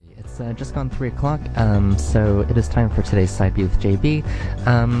Just gone 3 o'clock, so it is time for today's Side B with JB.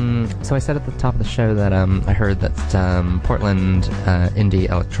 So I said at the top of the show that I heard that Portland indie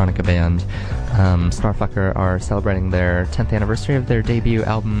electronica band Starfucker are celebrating their 10th anniversary of their debut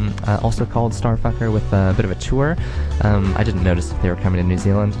album, also called Starfucker, with a bit of a tour. I didn't notice if they were coming to New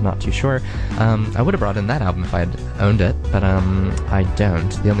Zealand, not too sure. I would have brought in that album if I'd owned it, but I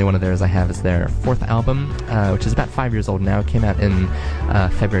don't. The only one of theirs I have is their 4th album, which is about 5 years old now. It came out in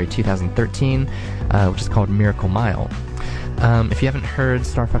February 2013, which is called Miracle Mile. If you haven't heard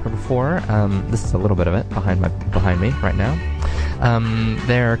Starfucker before, this is a little bit of it behind me right now.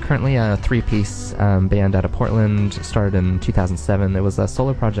 They're currently a 3-piece band out of Portland, started in 2007. It was a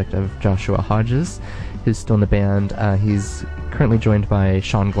solo project of Joshua Hodges, who's still in the band. He's currently joined by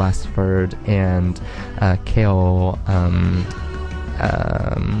Sean Glassford and Cale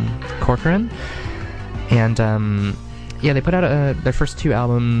Corcoran. And yeah, they put out their first 2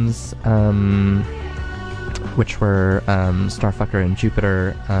 albums, which were Starfucker and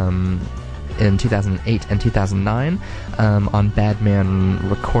Jupiter, in 2008 and 2009, on Badman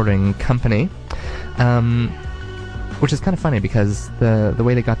Recording Company, which is kind of funny because the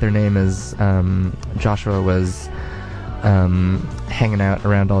way they got their name is Joshua was hanging out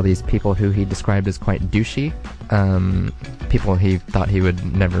around all these people who he described as quite douchey, people he thought he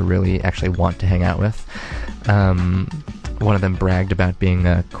would never really actually want to hang out with. One of them bragged about being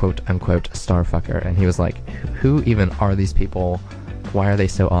a quote-unquote starfucker, and he was like, who even are these people? Why are they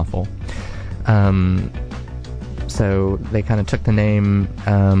so awful? So they kind of took the name,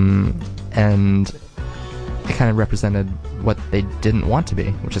 and it kind of represented what they didn't want to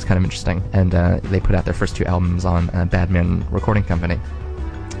be, which is kind of interesting. And they put out their first 2 albums on Badman Recording Company.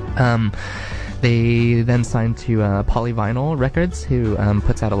 They then signed to Polyvinyl Records, who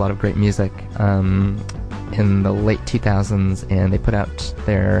puts out a lot of great music in the late 2000s, and they put out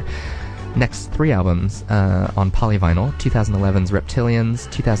their next 3 albums on Polyvinyl: 2011's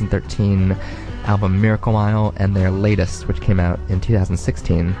Reptilians, 2013 album Miracle Mile, and their latest, which came out in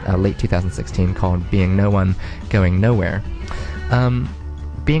 2016, late 2016, called Being No One, Going Nowhere.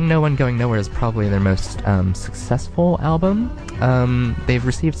 Being No One, Going Nowhere is probably their most successful album. They've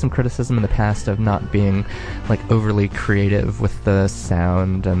received some criticism in the past of not being like overly creative with the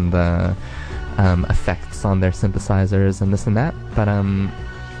sound and the effects on their synthesizers and this and that, but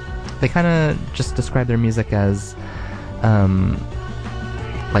they kind of just describe their music as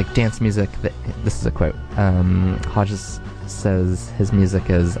like dance music. This is a quote. Hodges says his music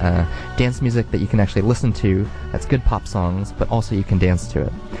is dance music that you can actually listen to, that's good pop songs, but also you can dance to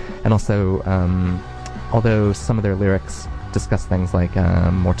it. And also, although some of their lyrics discuss things like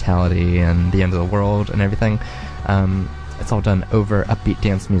mortality and the end of the world and everything, it's all done over upbeat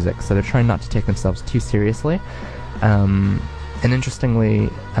dance music, so they're trying not to take themselves too seriously. And interestingly,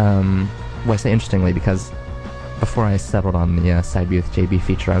 well, I say interestingly because before I settled on the Side B with JB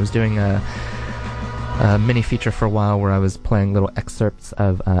feature, I was doing a mini feature for a while where I was playing little excerpts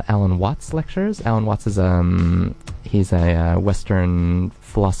of Alan Watts lectures. Alan Watts is he's a Western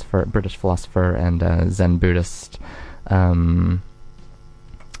philosopher, British philosopher, and Zen Buddhist, kind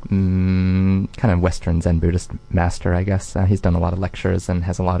of Western Zen Buddhist master, I guess. He's done a lot of lectures and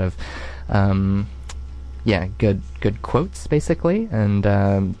has a lot of good quotes, basically, and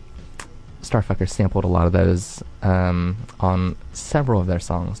Starfucker sampled a lot of those on several of their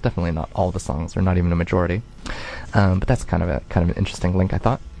songs. Definitely not all the songs, or not even a majority. But that's kind of an interesting link, I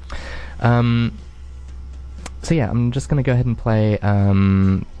thought. So yeah, I'm just gonna go ahead and play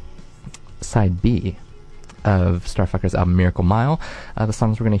side B of Starfucker's album Miracle Mile. The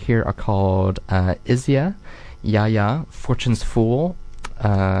songs we're gonna hear are called Izya, Yaya, Fortune's Fool,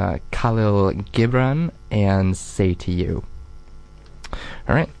 Khalil Gibran, and Say to You.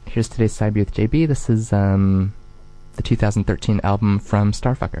 Alright, here's today's Side B with JB. This is the 2013 album from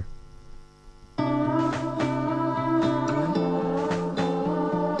Starfucker.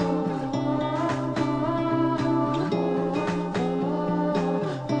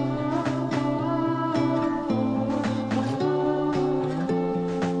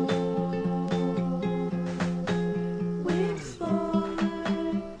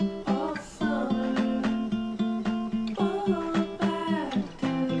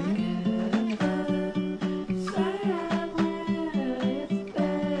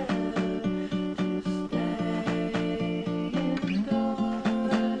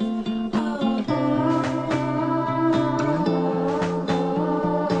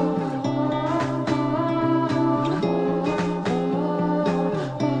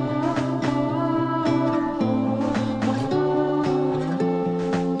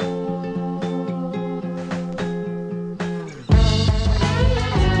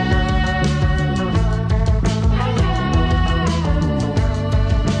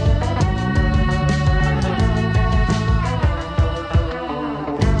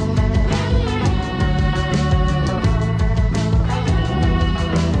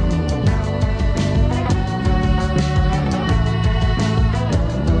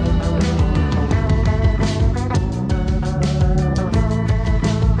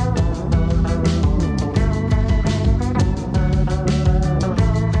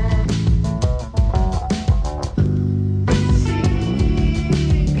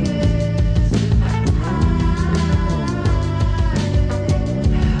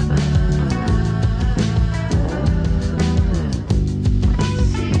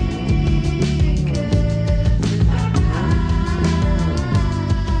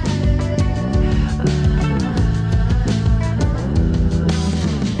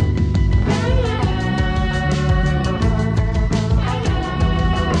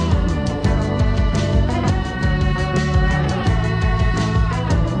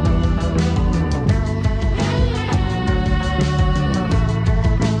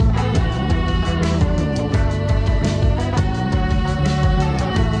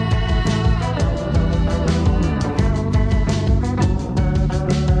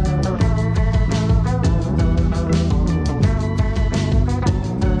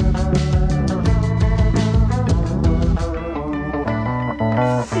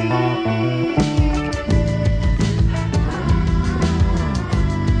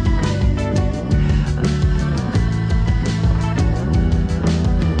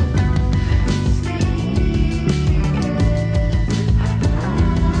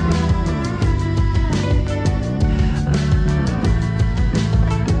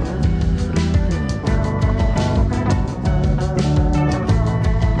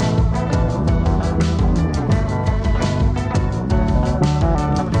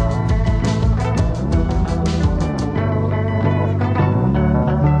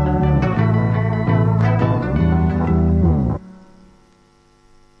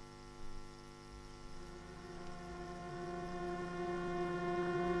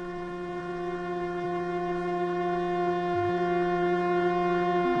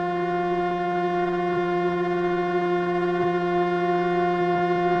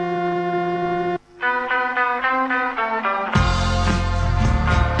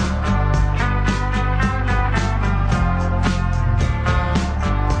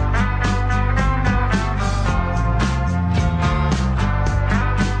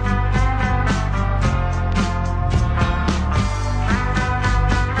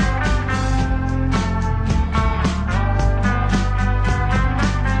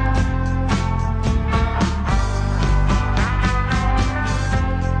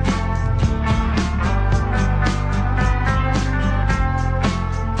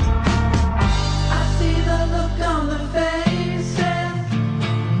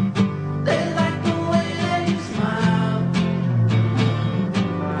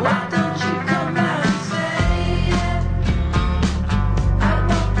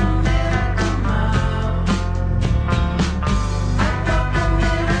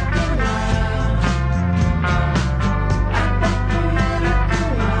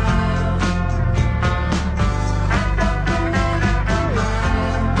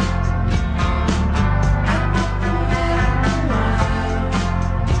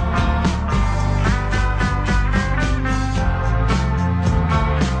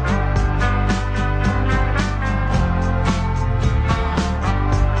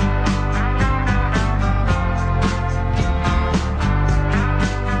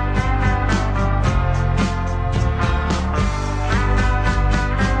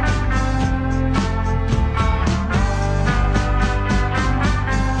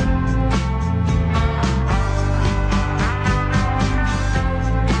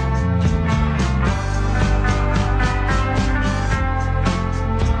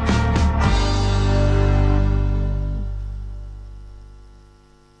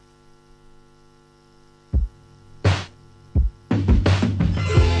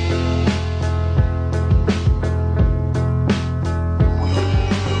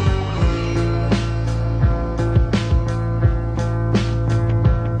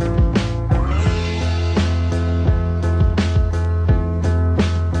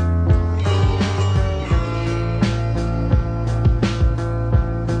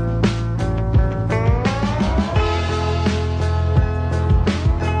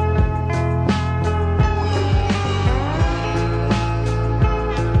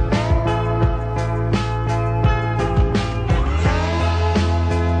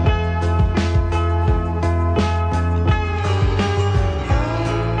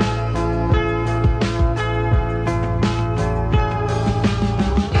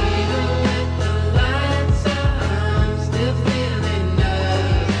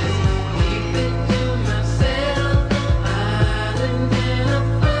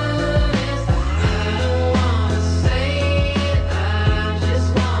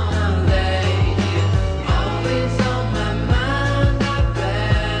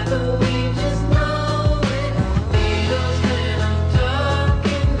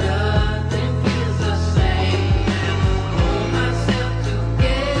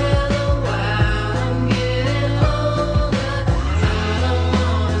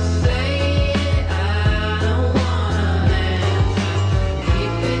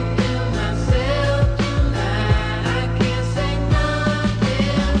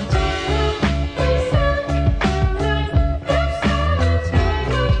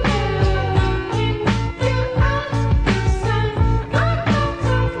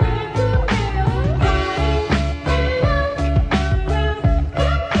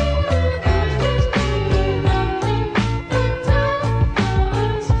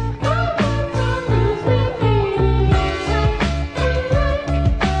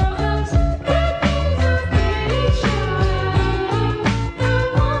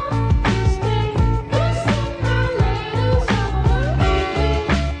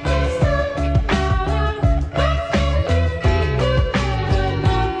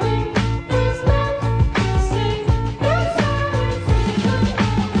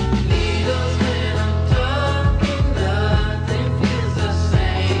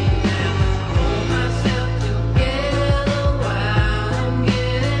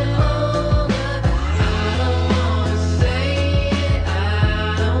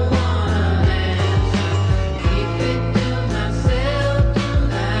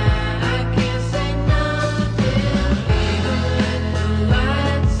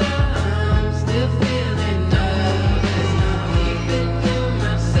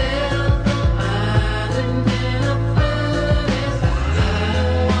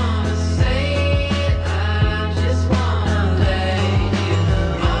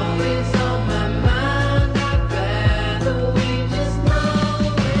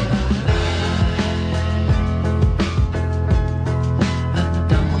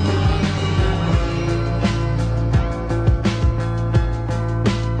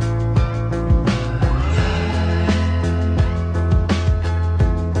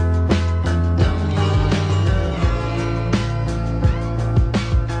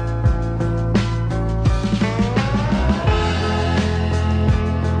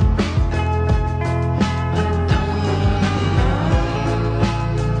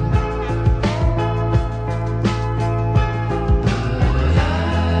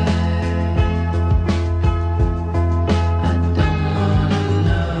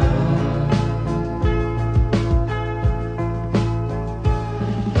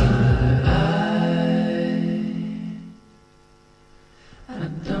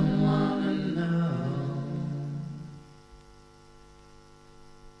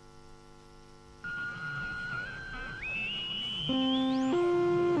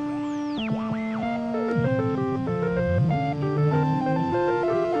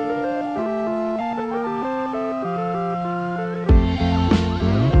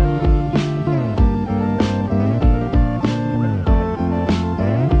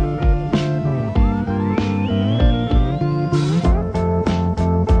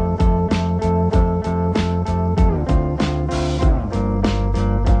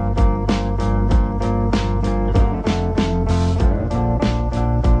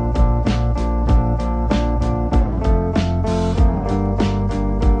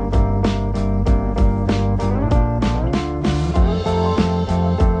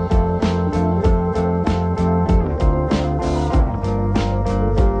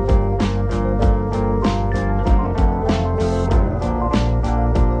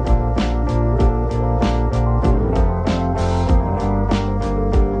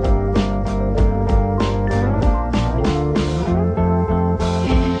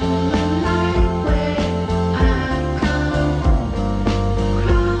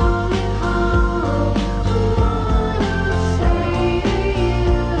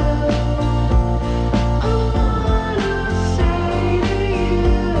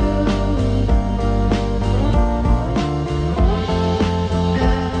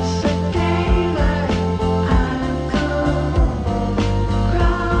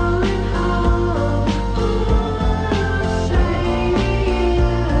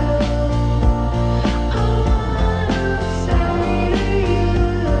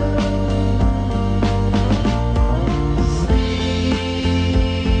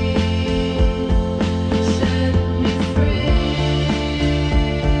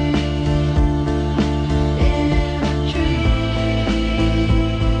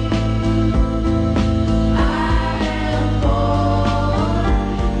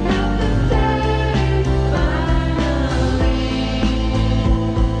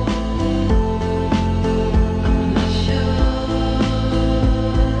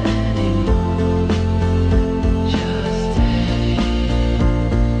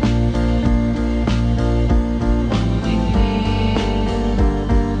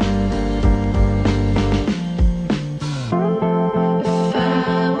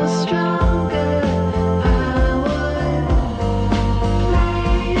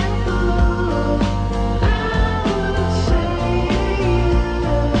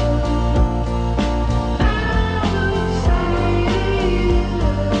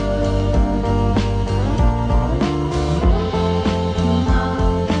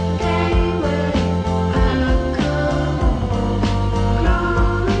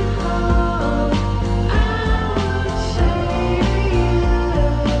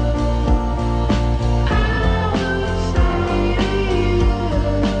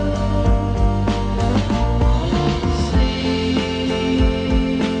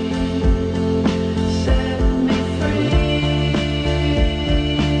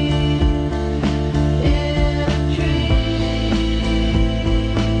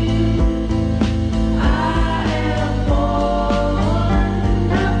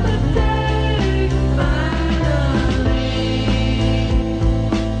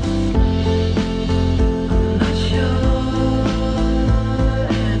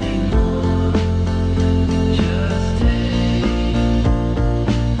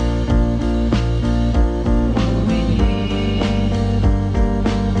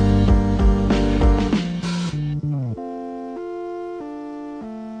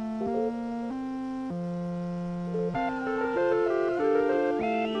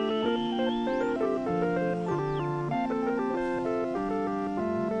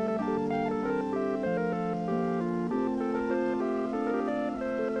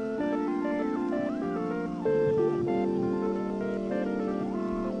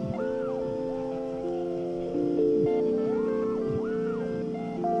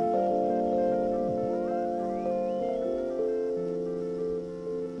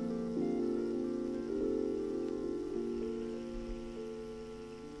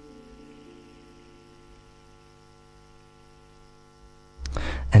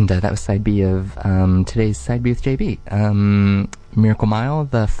 And that was side B of today's Side B with JB. Miracle Mile,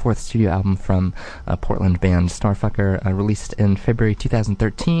 the fourth studio album from Portland band Starfucker, released in February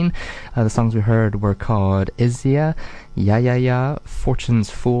 2013. The songs we heard were called Izia, Ya Ya Ya,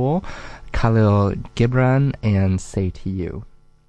 Fortune's Fool, Khalil Gibran, and Say to You.